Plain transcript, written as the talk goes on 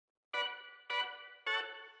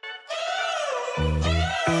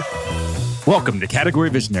Welcome to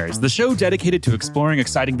Category Visionaries, the show dedicated to exploring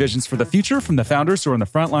exciting visions for the future from the founders who are on the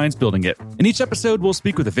front lines building it. In each episode, we'll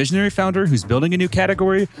speak with a visionary founder who's building a new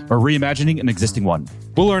category or reimagining an existing one.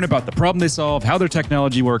 We'll learn about the problem they solve, how their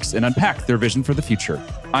technology works, and unpack their vision for the future.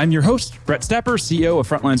 I'm your host, Brett Stapper, CEO of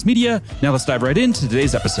Frontlines Media. Now let's dive right into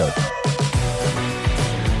today's episode.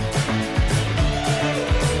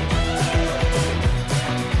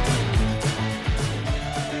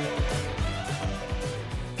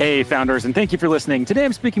 Hey, founders, and thank you for listening. Today,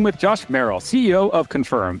 I'm speaking with Josh Merrill, CEO of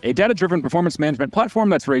Confirm, a data-driven performance management platform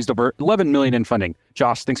that's raised over $11 million in funding.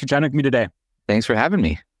 Josh, thanks for chatting with me today. Thanks for having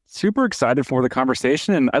me. Super excited for the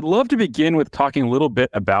conversation, and I'd love to begin with talking a little bit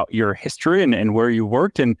about your history and where you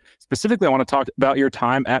worked, and specifically, I want to talk about your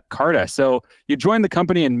time at Carta. So you joined the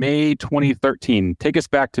company in May 2013. Take us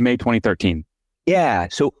back to May 2013. Yeah,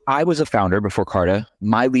 so I was a founder before Carta.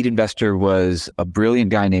 My lead investor was a brilliant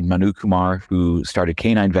guy named Manu Kumar, who started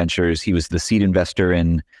K9 Ventures. He was the seed investor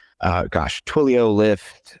in, Twilio,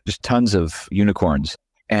 Lyft, just tons of unicorns.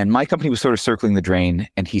 And my company was sort of circling the drain.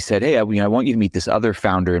 And he said, hey, I want you to meet this other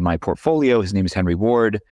founder in my portfolio. His name is Henry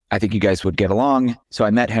Ward. I think you guys would get along. So I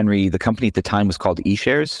met Henry. The company at the time was called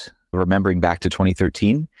eShares, remembering back to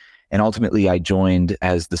 2013. And ultimately, I joined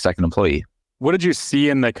as the second employee. What did you see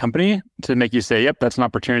in the company to make you say, yep, that's an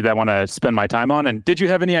opportunity that I want to spend my time on? And did you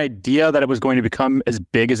have any idea that it was going to become as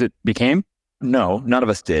big as it became? No, none of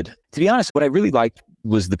us did. To be honest, what I really liked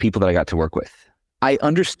was the people that I got to work with. I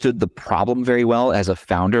understood the problem very well as a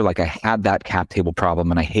founder. Like, I had that cap table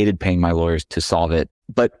problem and I hated paying my lawyers to solve it.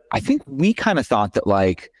 But I think we kind of thought that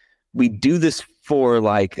we'd do this for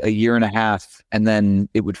a year and a half and then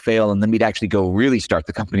it would fail. And then we'd actually go really start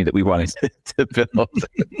the company that we wanted to build.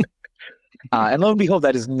 And lo and behold,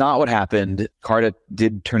 that is not what happened. Carta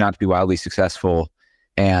did turn out to be wildly successful.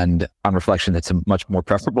 And on reflection, that's a much more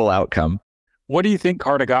preferable outcome. What do you think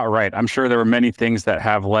Carta got right? I'm sure there were many things that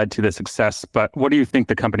have led to the success, but what do you think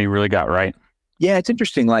the company really got right? Yeah, it's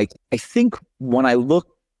interesting. I think when I look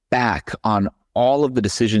back on all of the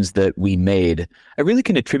decisions that we made, I really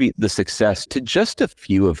can attribute the success to just a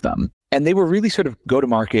few of them. And they were really sort of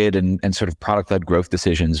go-to-market and sort of product-led growth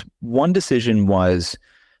decisions. One decision was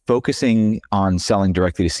focusing on selling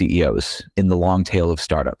directly to CEOs in the long tail of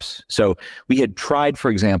startups. So we had tried, for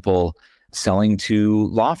example, selling to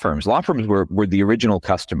law firms. Law firms were the original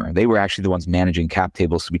customer. They were actually the ones managing cap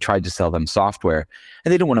tables. So we tried to sell them software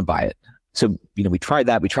and they didn't want to buy it. So, we tried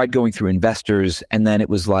that. We tried going through investors. And then it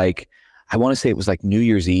was I want to say it was New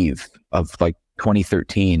Year's Eve of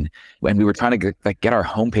 2013 when we were trying to get our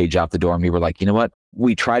homepage out the door. And we were you know what?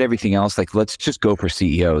 We tried everything else. Let's just go for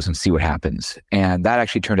CEOs and see what happens. And that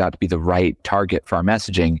actually turned out to be the right target for our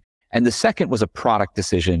messaging. And the second was a product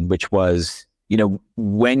decision, which was,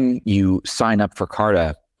 when you sign up for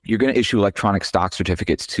Carta, you're going to issue electronic stock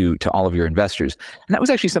certificates to all of your investors. And that was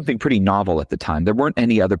actually something pretty novel at the time. There weren't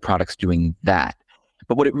any other products doing that.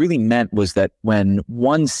 But what it really meant was that when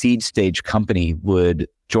one seed stage company would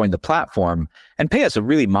join the platform and pay us a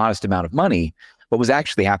really modest amount of money, what was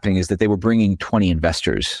actually happening is that they were bringing 20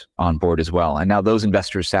 investors on board as well. And now those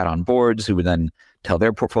investors sat on boards who would then tell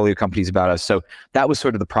their portfolio companies about us. So that was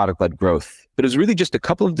sort of the product-led growth. But it was really just a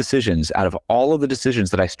couple of decisions out of all of the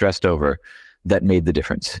decisions that I stressed over that made the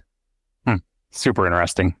difference. Super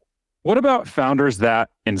interesting. What about founders that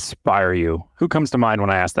inspire you? Who comes to mind when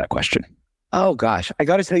I ask that question? Oh gosh, I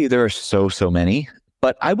got to tell you, there are so many.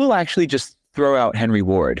 But I will actually just throw out Henry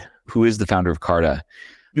Ward, who is the founder of Carta.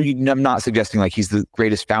 I'm not suggesting he's the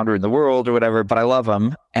greatest founder in the world or whatever, but I love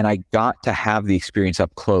him. And I got to have the experience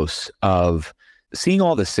up close of seeing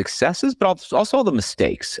all the successes, but also all the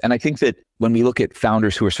mistakes. And I think that when we look at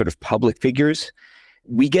founders who are sort of public figures,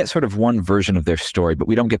 we get sort of one version of their story, but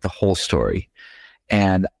we don't get the whole story.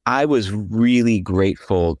 And I was really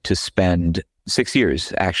grateful to spend 6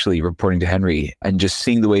 years actually reporting to Henry and just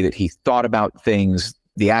seeing the way that he thought about things,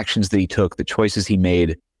 the actions that he took, the choices he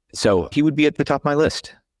made. So he would be at the top of my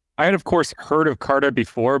list. I had, of course, heard of Carta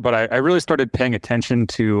before, but I really started paying attention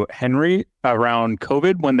to Henry around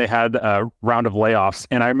COVID when they had a round of layoffs.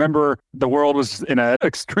 And I remember the world was in an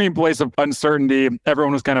extreme place of uncertainty.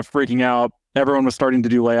 Everyone was kind of freaking out. Everyone was starting to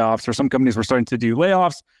do layoffs, or some companies were starting to do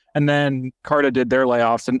layoffs. And then Carta did their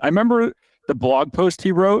layoffs. And I remember the blog post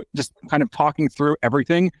he wrote, just kind of talking through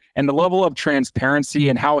everything and the level of transparency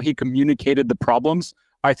and how he communicated the problems.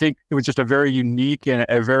 I think it was just a very unique and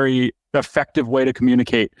a very effective way to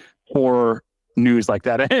communicate for news like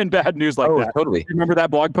that and bad news like that. Totally. Remember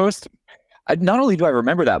that blog post? Not only do I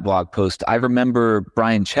remember that blog post, I remember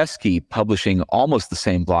Brian Chesky publishing almost the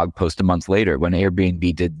same blog post a month later when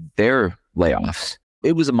Airbnb did their layoffs.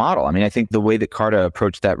 It was a model. I mean, I think the way that Carta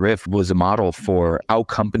approached that riff was a model for how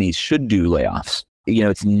companies should do layoffs.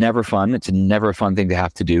 It's never fun. It's never a fun thing to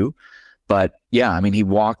have to do. But yeah, I mean, he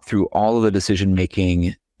walked through all of the decision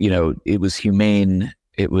making. It was humane.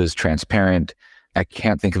 It was transparent. I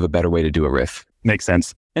can't think of a better way to do a riff. Makes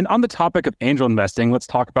sense. And on the topic of angel investing, let's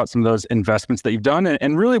talk about some of those investments that you've done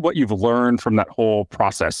and really what you've learned from that whole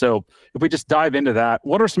process. So if we just dive into that,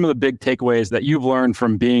 what are some of the big takeaways that you've learned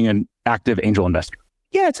from being an active angel investor?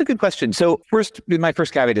 Yeah, it's a good question. So my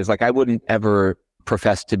first caveat is I wouldn't ever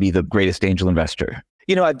profess to be the greatest angel investor.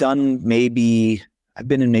 I've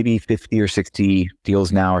been in maybe 50 or 60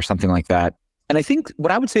 deals now or something like that. And I think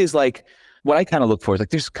what I would say is what I kind of look for is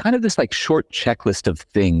there's kind of this short checklist of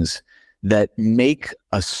things that make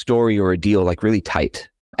a story or a deal really tight.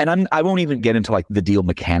 And I won't even get into the deal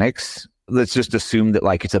mechanics. Let's just assume that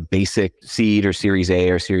it's a basic seed or series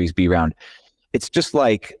A or series B round. It's just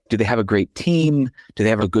do they have a great team? Do they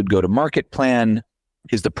have a good go-to-market plan?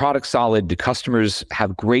 Is the product solid? Do customers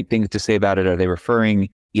have great things to say about it? Are they referring?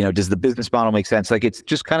 Does the business model make sense? It's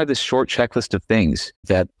just kind of this short checklist of things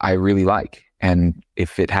that I really like. And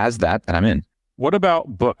if it has that, then I'm in. What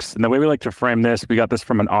about books? And the way we like to frame this, we got this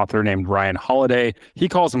from an author named Ryan Holiday. He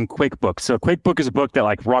calls them quick books. So a quick book is a book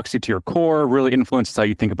that rocks you to your core, really influences how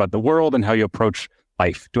you think about the world and how you approach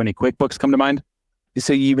life. Do any quick books come to mind?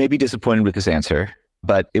 So you may be disappointed with this answer,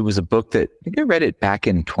 but it was a book that I think I read it back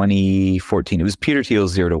in 2014. It was Peter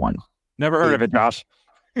Thiel's 0 to 1. Never heard of it, Josh.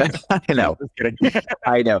 I know. Just kidding.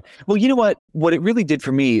 I know. Well, you know what it really did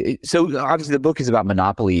for me. So obviously the book is about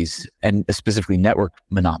monopolies and specifically network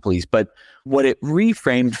monopolies. But what it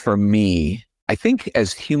reframed for me, I think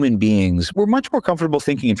as human beings, we're much more comfortable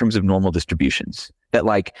thinking in terms of normal distributions. That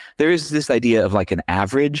there is this idea of an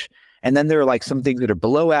average. And then there are some things that are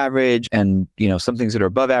below average and, some things that are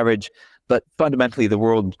above average. But fundamentally, the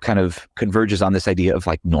world kind of converges on this idea of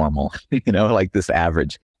normal, this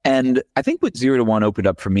average. And I think what 0 to 1 opened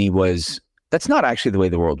up for me was that's not actually the way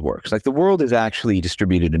the world works. The world is actually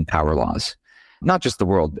distributed in power laws, not just the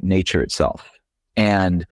world, but nature itself.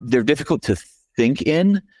 And they're difficult to think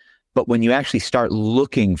in, but when you actually start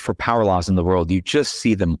looking for power laws in the world, you just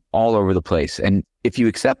see them all over the place. And if you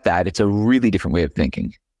accept that, it's a really different way of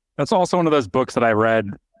thinking. That's also one of those books that I read,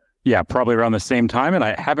 probably around the same time. And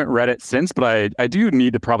I haven't read it since, but I do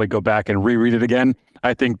need to probably go back and reread it again.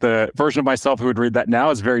 I think the version of myself who would read that now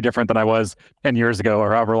is very different than I was 10 years ago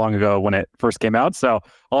or however long ago when it first came out. So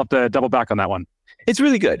I'll have to double back on that one. It's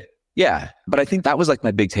really good. Yeah. But I think that was my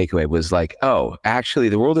big takeaway was oh, actually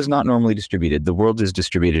the world is not normally distributed. The world is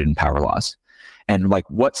distributed in power laws. And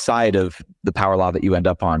what side of the power law that you end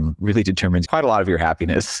up on really determines quite a lot of your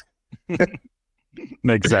happiness.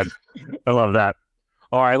 Makes sense. I love that.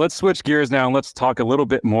 All right, let's switch gears now and let's talk a little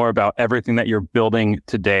bit more about everything that you're building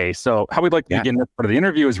today. So how we'd like to begin this part of the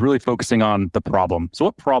interview is really focusing on the problem. So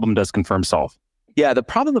what problem does Confirm solve? Yeah, the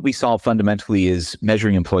problem that we solve fundamentally is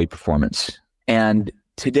measuring employee performance. And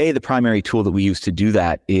today, the primary tool that we use to do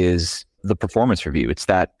that is the performance review. It's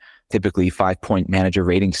that typically 5-point manager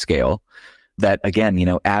rating scale that,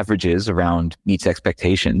 again, averages around meets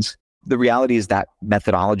expectations. The reality is that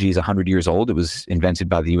methodology is 100 years old. It was invented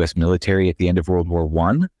by the US military at the end of World War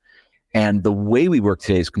I. And the way we work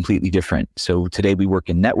today is completely different. So today we work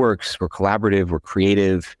in networks, we're collaborative, we're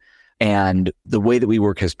creative, and the way that we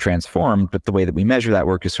work has transformed, but the way that we measure that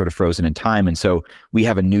work is sort of frozen in time. And so we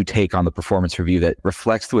have a new take on the performance review that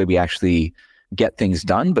reflects the way we actually get things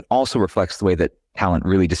done, but also reflects the way that talent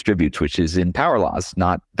really distributes, which is in power laws,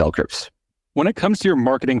 not bell curves. When it comes to your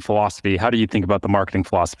marketing philosophy, how do you think about the marketing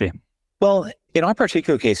philosophy? Well, in our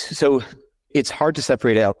particular case, so it's hard to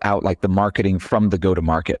separate out the marketing from the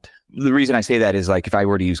go-to-market. The reason I say that is if I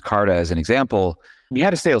were to use Carta as an example, we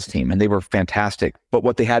had a sales team and they were fantastic, but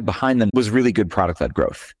what they had behind them was really good product-led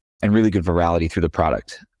growth and really good virality through the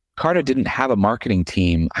product. Carta didn't have a marketing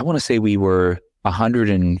team. I want to say we were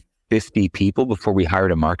 150 people before we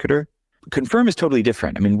hired a marketer. Confirm is totally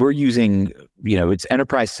different. I mean, we're using, it's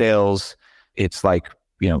enterprise sales. It's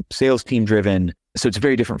sales team driven. So it's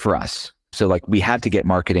very different for us. So we had to get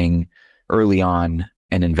marketing early on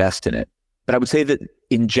and invest in it. But I would say that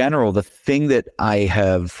in general, the thing that I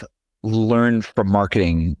have learned from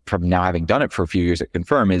marketing from now having done it for a few years at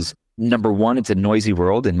Confirm is number one, it's a noisy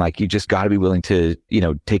world. And you just got to be willing to,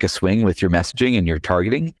 take a swing with your messaging and your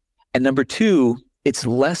targeting. And number two, it's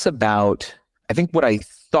less about, I think what I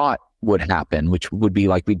thought would happen, which would be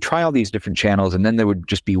we'd try all these different channels and then there would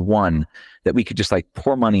just be one that we could just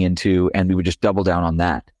pour money into and we would just double down on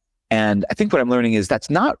that. And I think what I'm learning is that's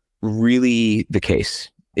not really the case.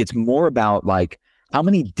 It's more about how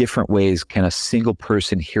many different ways can a single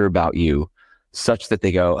person hear about you such that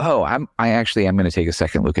they go, oh, I actually am going to take a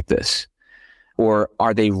second look at this? Or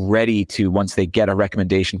are they ready to, once they get a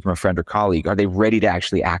recommendation from a friend or colleague, are they ready to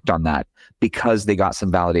actually act on that because they got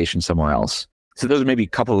some validation somewhere else? So those are maybe a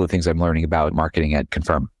couple of the things I'm learning about marketing at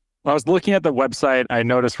Confirm. When I was looking at the website, I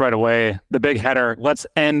noticed right away the big header, let's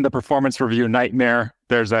end the performance review nightmare.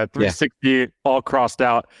 There's a 360 all crossed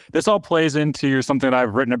out. This all plays into something that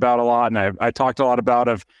I've written about a lot, and I talked a lot about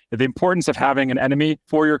of the importance of having an enemy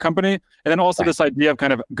for your company. And then also this idea of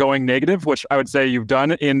kind of going negative, which I would say you've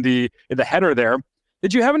done in the header there.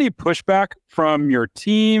 Did you have any pushback from your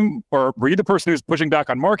team, or were you the person who's pushing back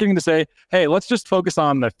on marketing to say, hey, let's just focus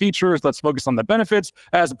on the features, let's focus on the benefits,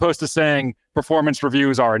 as opposed to saying performance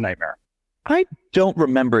reviews are a nightmare? I don't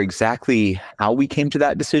remember exactly how we came to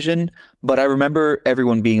that decision, but I remember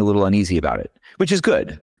everyone being a little uneasy about it, which is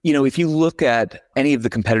good. You know, if you look at any of the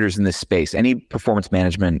competitors in this space, any performance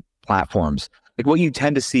management platforms, like what you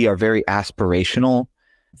tend to see are very aspirational.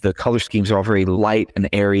 The color schemes are all very light and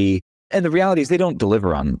airy. And the reality is they don't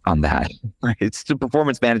deliver on that. Right? It's the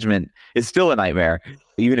performance management is still a nightmare,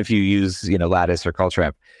 even if you use, Lattice or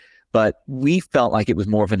Culture. But we felt like it was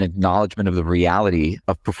more of an acknowledgement of the reality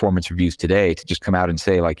of performance reviews today to just come out and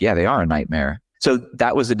say like, yeah, they are a nightmare. So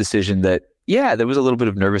that was a decision that, there was a little bit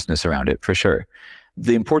of nervousness around it for sure.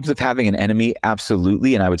 The importance of having an enemy,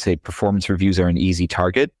 absolutely. And I would say performance reviews are an easy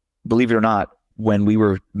target. Believe it or not, when we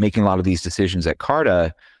were making a lot of these decisions at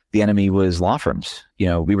Carta, the enemy was law firms.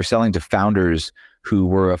 We were selling to founders who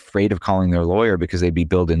were afraid of calling their lawyer because they'd be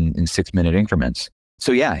billed in 6-minute increments.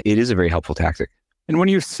 So it is a very helpful tactic. And when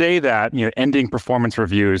you say that, ending performance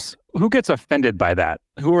reviews, who gets offended by that?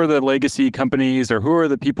 Who are the legacy companies, or who are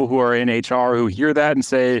the people who are in HR who hear that and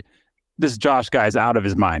say, this Josh guy's out of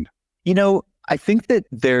his mind? I think that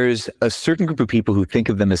there's a certain group of people who think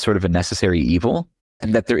of them as sort of a necessary evil,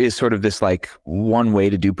 and that there is sort of this like one way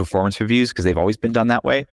to do performance reviews because they've always been done that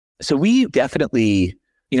way. So we definitely,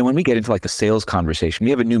 when we get into like the sales conversation,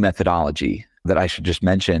 we have a new methodology that I should just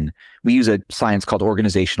mention. We use a science called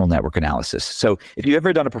organizational network analysis. So if you've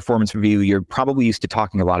ever done a performance review, you're probably used to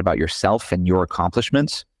talking a lot about yourself and your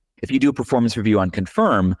accomplishments. If you do a performance review on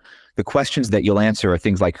Confirm, the questions that you'll answer are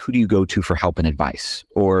things like, who do you go to for help and advice?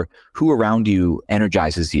 Or who around you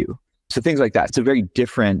energizes you? So things like that. It's a very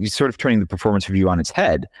different, you're sort of turning the performance review on its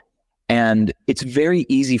head. And it's very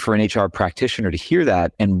easy for an HR practitioner to hear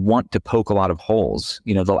that and want to poke a lot of holes.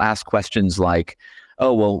 They'll ask questions like,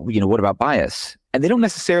 oh, well, what about bias? And they don't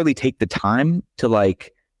necessarily take the time to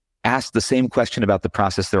ask the same question about the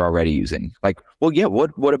process they're already using. Like, well,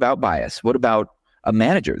 what about bias? What about a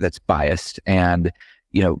manager that's biased? And,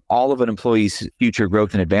 all of an employee's future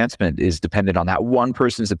growth and advancement is dependent on that one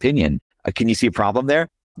person's opinion. Can you see a problem there?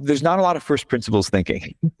 There's not a lot of first principles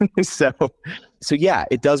thinking. So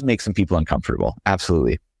it does make some people uncomfortable.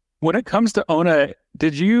 Absolutely. When it comes to Ona,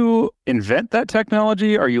 did you invent that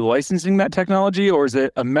technology? Are you licensing that technology? Or is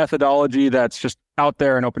it a methodology that's just out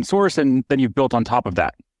there in open source and then you've built on top of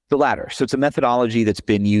that? The latter. So it's a methodology that's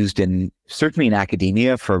been used certainly in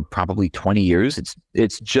academia for probably 20 years.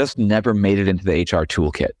 It's just never made it into the HR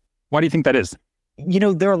toolkit. Why do you think that is?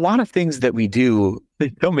 There are a lot of things that we do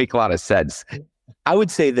that don't make a lot of sense. I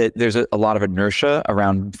would say that there's a lot of inertia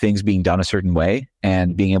around things being done a certain way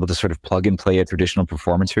and being able to sort of plug and play a traditional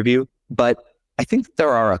performance review. But I think there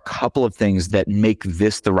are a couple of things that make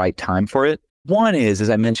this the right time for it. One is, as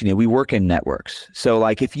I mentioned, we work in networks. So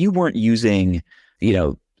if you weren't using,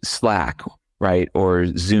 Slack, right, or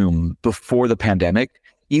Zoom before the pandemic,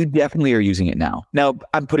 you definitely are using it now. Now,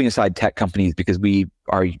 I'm putting aside tech companies because we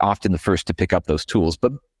are often the first to pick up those tools,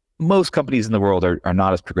 but most companies in the world are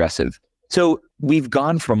not as progressive. So we've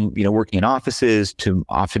gone from, working in offices to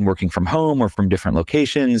often working from home or from different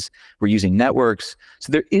locations. We're using networks.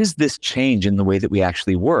 So there is this change in the way that we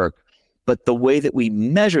actually work, but the way that we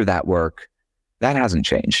measure that work, that hasn't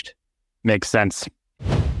changed. Makes sense.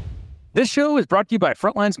 This show is brought to you by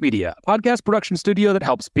Frontlines Media, a podcast production studio that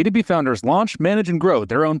helps B2B founders launch, manage, and grow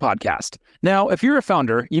their own podcast. Now, if you're a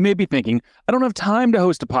founder, you may be thinking, I don't have time to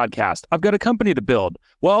host a podcast. I've got a company to build.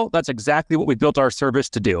 Well, that's exactly what we built our service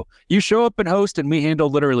to do. You show up and host, and we handle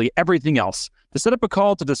literally everything else. To set up a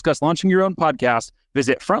call to discuss launching your own podcast,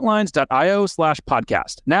 visit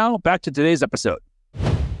frontlines.io/podcast. Now, back to today's episode.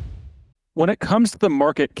 When it comes to the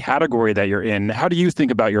market category that you're in, how do you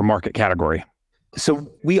think about your market category? So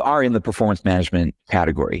we are in the performance management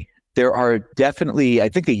category. There are definitely, I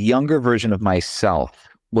think a younger version of myself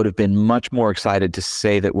would have been much more excited to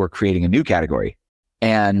say that we're creating a new category.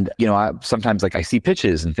 And, sometimes I see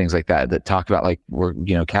pitches and things like that talk about we're,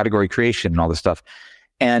 category creation and all this stuff.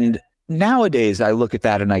 And nowadays I look at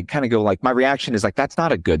that and I kind of go my reaction is that's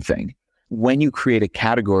not a good thing. when you create a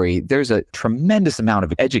category, there's a tremendous amount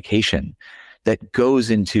of education that goes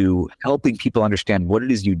into helping people understand what it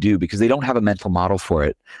is you do because they don't have a mental model for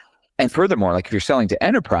it. And furthermore, like if you're selling to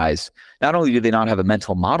enterprise, not only do they not have a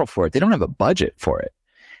mental model for it, they don't have a budget for it.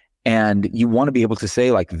 And you want to be able to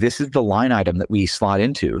say, like, this is the line item that we slot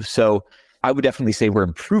into. So I would definitely say we're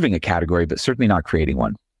improving a category, but certainly not creating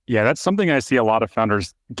one. Yeah, that's something I see a lot of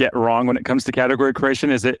founders get wrong when it comes to category creation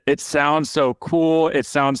is it sounds so cool, it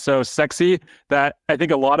sounds so sexy that I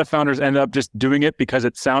think a lot of founders end up just doing it because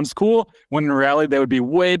it sounds cool, when in reality they would be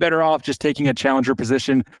way better off just taking a challenger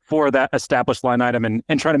position for that established line item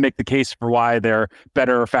and trying to make the case for why they're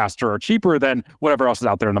better or faster or cheaper than whatever else is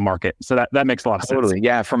out there in the market. So that makes a lot of sense. Totally.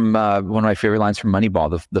 Yeah, from one of my favorite lines from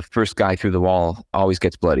Moneyball, the first guy through the wall always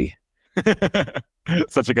gets bloody.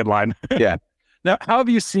 Such a good line. Yeah. Now, how have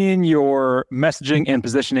you seen your messaging and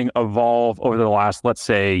positioning evolve over the last, let's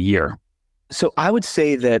say, year? So I would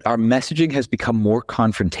say that our messaging has become more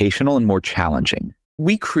confrontational and more challenging.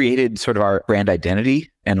 We created sort of our brand identity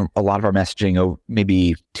and a lot of our messaging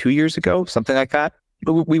maybe 2 years ago, something like that.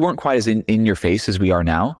 But we weren't quite as in your face as we are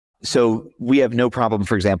now. So we have no problem,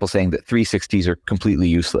 for example, saying that 360s are completely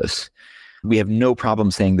useless. We have no problem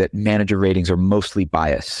saying that manager ratings are mostly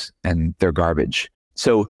bias and they're garbage.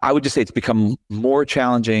 So I would just say it's become more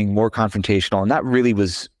challenging, more confrontational. And that really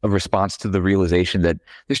was a response to the realization that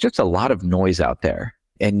there's just a lot of noise out there.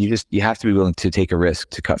 And you have to be willing to take a risk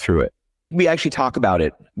to cut through it. We actually talk about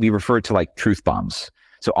it. We refer to like truth bombs.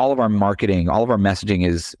 So all of our marketing, all of our messaging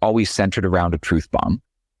is always centered around a truth bomb.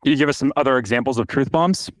 Can you give us some other examples of truth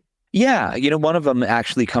bombs? Yeah. One of them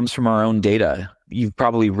actually comes from our own data. You've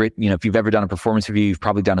probably written, if you've ever done a performance review, you've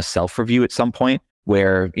probably done a self-review at some point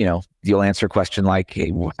where, you'll answer a question like,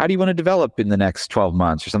 hey, how do you want to develop in the next 12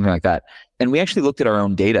 months or something like that? And we actually looked at our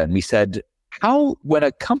own data and we said, when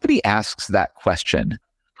a company asks that question,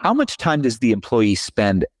 how much time does the employee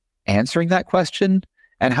spend answering that question?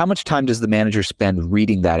 And how much time does the manager spend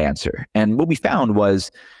reading that answer? And what we found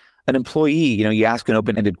was an employee, you ask an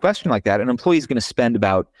open-ended question like that, an employee is going to spend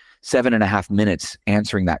about 7.5 minutes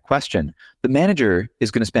answering that question. The manager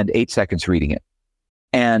is going to spend 8 seconds reading it.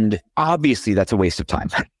 And obviously that's a waste of time,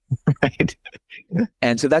 right?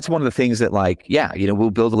 And so that's one of the things that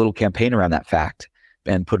we'll build a little campaign around that fact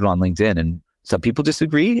and put it on LinkedIn. And some people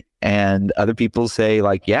disagree and other people say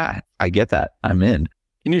yeah, I get that. I'm in.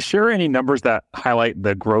 Can you share any numbers that highlight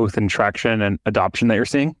the growth and traction and adoption that you're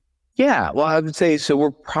seeing? Yeah, well, I would say, so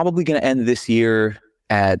we're probably going to end this year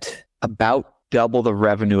at about double the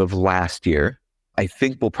revenue of last year. I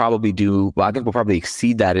think we'll probably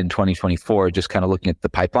exceed that in 2024, just kind of looking at the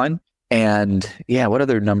pipeline. And yeah, what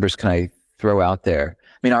other numbers can I throw out there?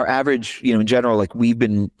 I mean, our average, in general, we've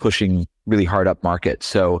been pushing really hard up market.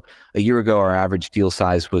 So a year ago, our average deal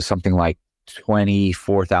size was something like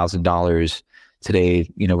 $24,000. Today,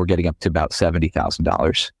 we're getting up to about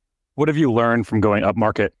 $70,000. What have you learned from going up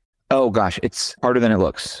market? Oh gosh, it's harder than it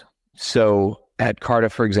looks. So at Carta,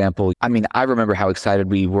 for example, I remember how excited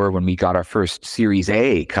we were when we got our first Series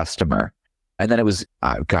A customer. And then it was,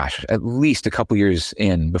 at least a couple years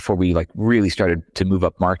in before we really started to move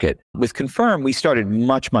up market. With Confirm, we started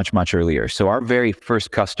much, much, much earlier. So our very first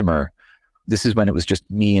customer, this is when it was just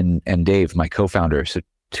me and Dave, my co-founder. So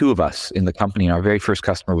two of us in the company, and our very first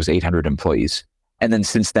customer was 800 employees. And then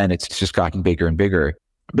since then, it's just gotten bigger and bigger.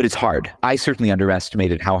 But it's hard. I certainly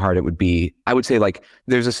underestimated how hard it would be. I would say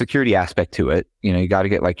there's a security aspect to it. You got to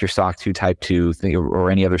get your SOC 2 Type 2 thing or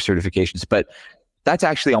any other certifications. But that's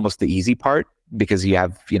actually almost the easy part because you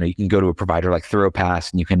have, you can go to a provider like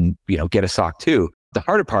ThoroughPass and you can, get a SOC 2. The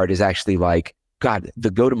harder part is actually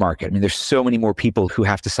the go-to-market. There's so many more people who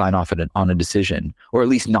have to sign off on a decision or at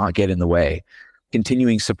least not get in the way.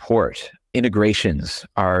 Continuing support. Integrations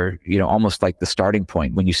are, almost like the starting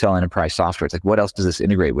point when you sell enterprise software. It's what else does this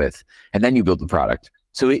integrate with? And then you build the product.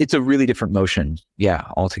 So it's a really different motion. Yeah,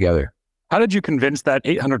 altogether. How did you convince that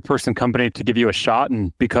 800 person company to give you a shot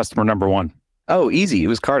and be customer number one? Oh, easy. It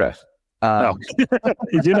was Carta.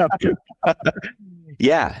 You do know.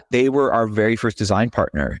 Yeah, they were our very first design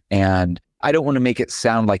partner. And I don't want to make it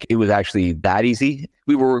sound like it was actually that easy.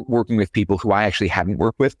 We were working with people who I actually hadn't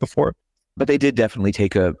worked with before. But they did definitely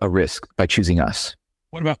take a risk by choosing us.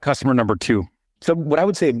 What about customer number two? So what I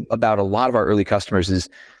would say about a lot of our early customers is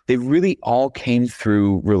they really all came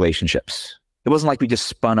through relationships. It wasn't like we just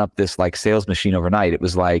spun up this sales machine overnight. It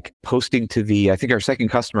was posting to I think our second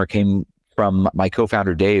customer came from my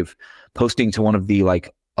co-founder, Dave, posting to one of the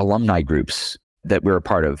alumni groups that we're a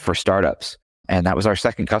part of for startups. And that was our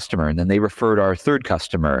second customer. And then they referred our third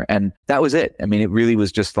customer. And that was it. It really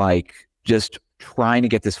was just trying to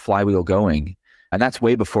get this flywheel going. And that's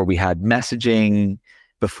way before we had messaging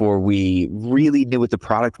before we really knew what the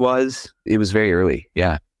product was. It was very early.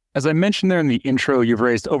 Yeah. As I mentioned there in the intro, you've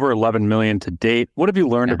raised over 11 million to date. What have you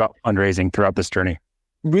learned about fundraising throughout this journey?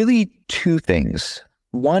 Really two things.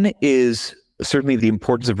 One is certainly the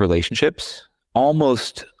importance of relationships.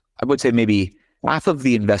 Almost, I would say maybe half of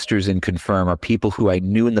the investors in Confirm are people who I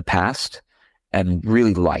knew in the past and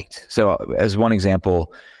really liked. So as one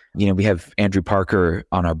example, we have Andrew Parker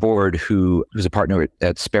on our board who was a partner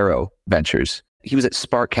at Sparrow Ventures. He was at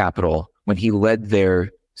Spark Capital when he led their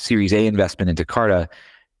Series A investment into Carta.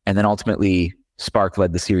 And then ultimately Spark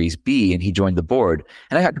led the Series B and he joined the board.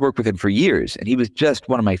 And I got to work with him for years. And he was just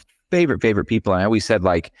one of my favorite people. And I always said,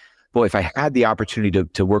 like, boy, if I had the opportunity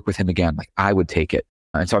to work with him again, like I would take it.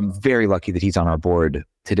 And so I'm very lucky that he's on our board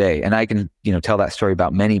today. And I can, tell that story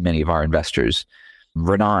about many of our investors.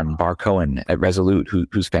 Renan Bar-Cohen at Resolute,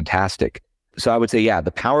 who's fantastic. So I would say, yeah,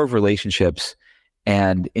 the power of relationships.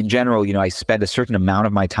 And in general, I spend a certain amount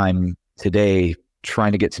of my time today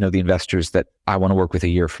trying to get to know the investors that I want to work with a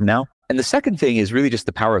year from now. And the second thing is really just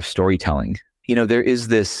the power of storytelling. There is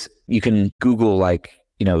this, you can Google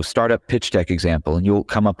startup pitch deck example, and you'll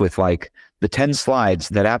come up with the 10 slides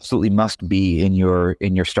that absolutely must be in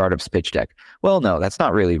your startup's pitch deck. Well, no, that's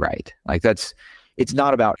not really right. It's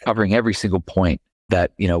not about covering every single point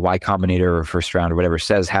that, Y Combinator or First Round or whatever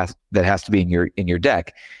says that has to be in your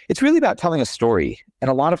deck. It's really about telling a story. And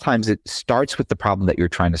a lot of times it starts with the problem that you're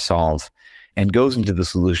trying to solve and goes into the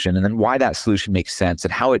solution, and then why that solution makes sense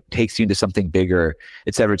and how it takes you into something bigger,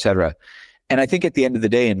 et cetera, et cetera. And I think at the end of the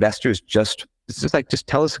day, investors just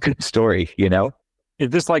tell us a good story, Is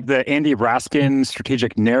this like the Andy Raskin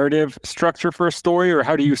strategic narrative structure for a story, or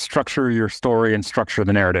how do you structure your story and structure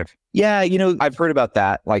the narrative? Yeah, I've heard about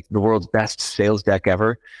that, like the world's best sales deck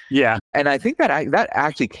ever. Yeah. And I think that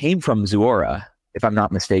actually came from Zuora, if I'm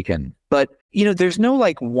not mistaken. But, there's no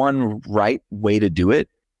one right way to do it.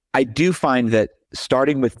 I do find that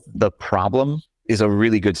starting with the problem is a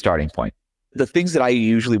really good starting point. The things that I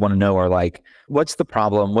usually want to know are what's the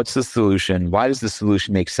problem? What's the solution? Why does the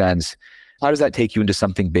solution make sense? How does that take you into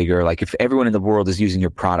something bigger? If everyone in the world is using your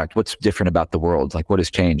product, what's different about the world? What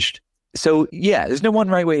has changed? So yeah, there's no one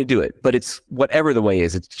right way to do it, but it's whatever the way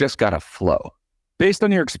is, it's just got to flow. Based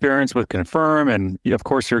on your experience with Confirm and of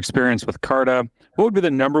course your experience with Carta, what would be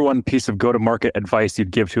the number one piece of go-to-market advice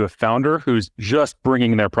you'd give to a founder who's just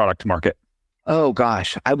bringing their product to market? Oh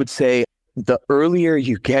gosh, I would say the earlier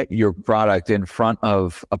you get your product in front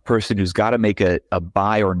of a person who's got to make a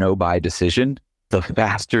buy or no buy decision, the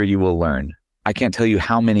faster you will learn. I can't tell you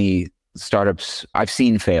how many startups I've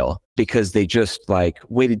seen fail because they just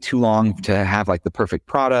waited too long to have the perfect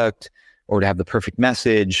product or to have the perfect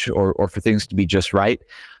message or for things to be just right.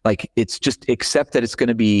 It's just accept that it's going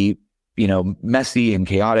to be, messy and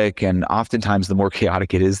chaotic. And oftentimes the more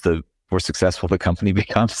chaotic it is, the more successful the company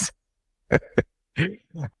becomes.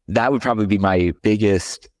 That would probably be my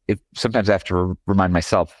biggest, sometimes I have to remind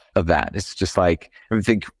myself of that. It's just I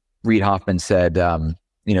think Reid Hoffman said,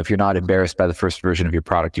 if you're not embarrassed by the first version of your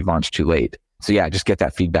product, you've launched too late. So yeah, just get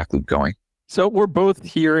that feedback loop going. So we're both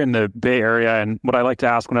here in the Bay Area. And what I like to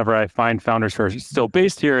ask whenever I find founders who are still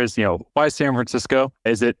based here is, why San Francisco?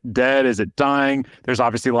 Is it dead? Is it dying? There's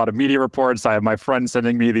obviously a lot of media reports. I have my friends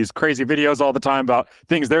sending me these crazy videos all the time about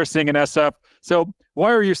things they're seeing in SF. So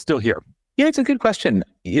why are you still here? Yeah, it's a good question.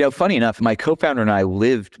 Funny enough, my co-founder and I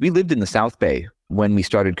lived in the South Bay when we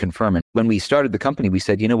started Confirm. And when we started the company, we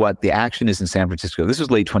said, the action is in San Francisco. This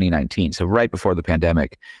was late 2019. So right before the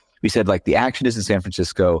pandemic, we said the action is in San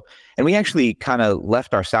Francisco. And we actually kind of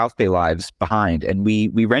left our South Bay lives behind. And we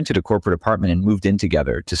rented a corporate apartment and moved in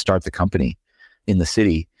together to start the company in the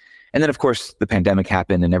city. And then of course the pandemic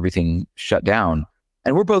happened and everything shut down.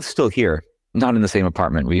 And we're both still here, not in the same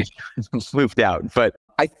apartment. We moved out. But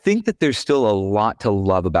I think that there's still a lot to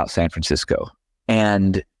love about San Francisco.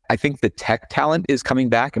 And I think the tech talent is coming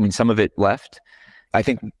back. I mean, some of it left. I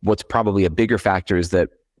think what's probably a bigger factor is that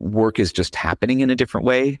work is just happening in a different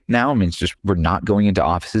way now. I mean, it's just, we're not going into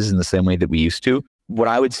offices in the same way that we used to. What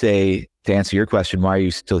I would say to answer your question, why are you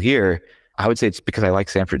still here? I would say it's because I like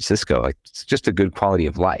San Francisco. It's just a good quality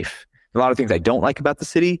of life. A lot of things I don't like about the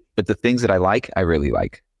city, but the things that I like, I really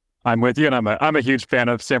like. I'm with you, and I'm a huge fan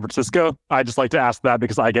of San Francisco. I just like to ask that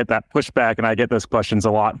because I get that pushback and I get those questions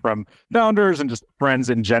a lot from founders and just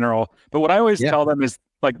friends in general. But what I always tell them is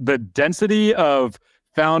the density of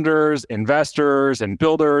founders, investors, and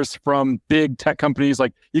builders from big tech companies,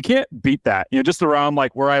 you can't beat that. Just around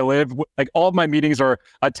where I live, all of my meetings are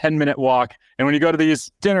a 10-minute walk. And when you go to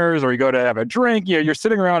these dinners or you go to have a drink, you're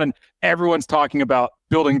sitting around and everyone's talking about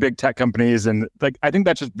building big tech companies. And I think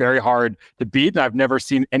that's just very hard to beat. And I've never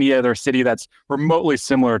seen any other city that's remotely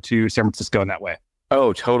similar to San Francisco in that way.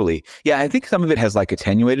 Oh, totally. Yeah, I think some of it has like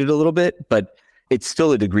attenuated a little bit, but it's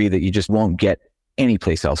still a degree that you just won't get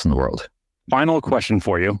anyplace else in the world. Final question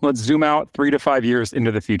for you. Let's zoom out 3 to 5 years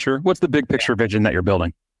into the future. What's the big picture vision that you're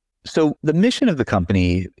building? So the mission of the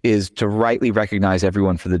company is to rightly recognize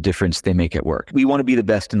everyone for the difference they make at work. We want to be the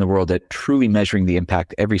best in the world at truly measuring the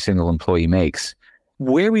impact every single employee makes.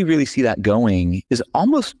 Where we really see that going is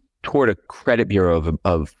almost toward a credit bureau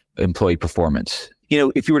of employee performance.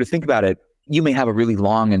 If you were to think about it, you may have a really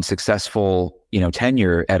long and successful,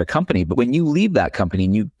 tenure at a company, but when you leave that company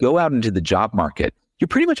and you go out into the job market, you're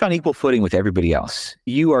pretty much on equal footing with everybody else.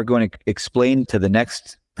 You are going to explain to the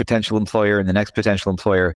next potential employer and the next potential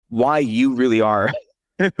employer why you really are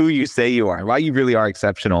who you say you are, why you really are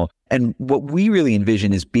exceptional. And what we really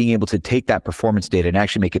envision is being able to take that performance data and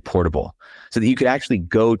actually make it portable so that you could actually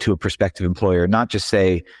go to a prospective employer, not just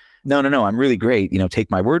say, no, I'm really great,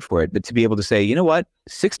 take my word for it, but to be able to say, you know what,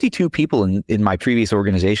 62 people in my previous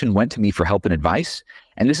organization went to me for help and advice.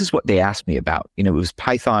 And this is what they asked me about. It was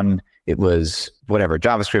Python, it was whatever,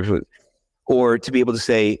 JavaScript, or to be able to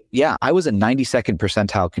say, yeah, I was a 92nd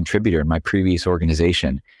percentile contributor in my previous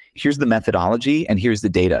organization. Here's the methodology and here's the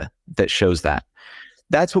data that shows that.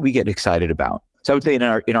 That's what we get excited about. So I would say in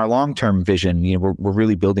our long-term vision, we're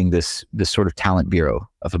really building this sort of talent bureau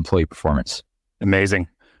of employee performance. Amazing.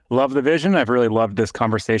 Love the vision. I've really loved this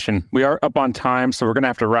conversation. We are up on time, so we're going to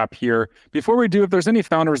have to wrap here. Before we do, if there's any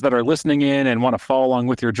founders that are listening in and want to follow along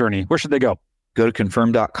with your journey, where should they go? Go to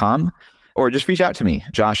confirm.com or just reach out to me,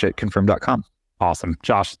 josh@confirm.com. Awesome.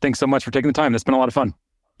 Josh, thanks so much for taking the time. It's been a lot of fun.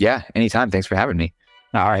 Yeah, anytime. Thanks for having me.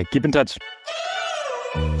 All right. Keep in touch.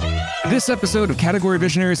 This episode of Category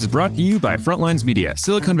Visionaries is brought to you by Frontlines Media,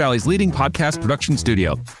 Silicon Valley's leading podcast production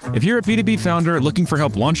studio. If you're a B2B founder looking for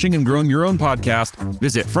help launching and growing your own podcast,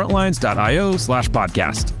 visit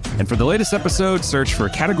frontlines.io/podcast. And for the latest episode, search for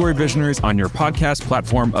Category Visionaries on your podcast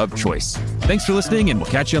platform of choice. Thanks for listening, and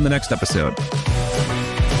we'll catch you on the next episode.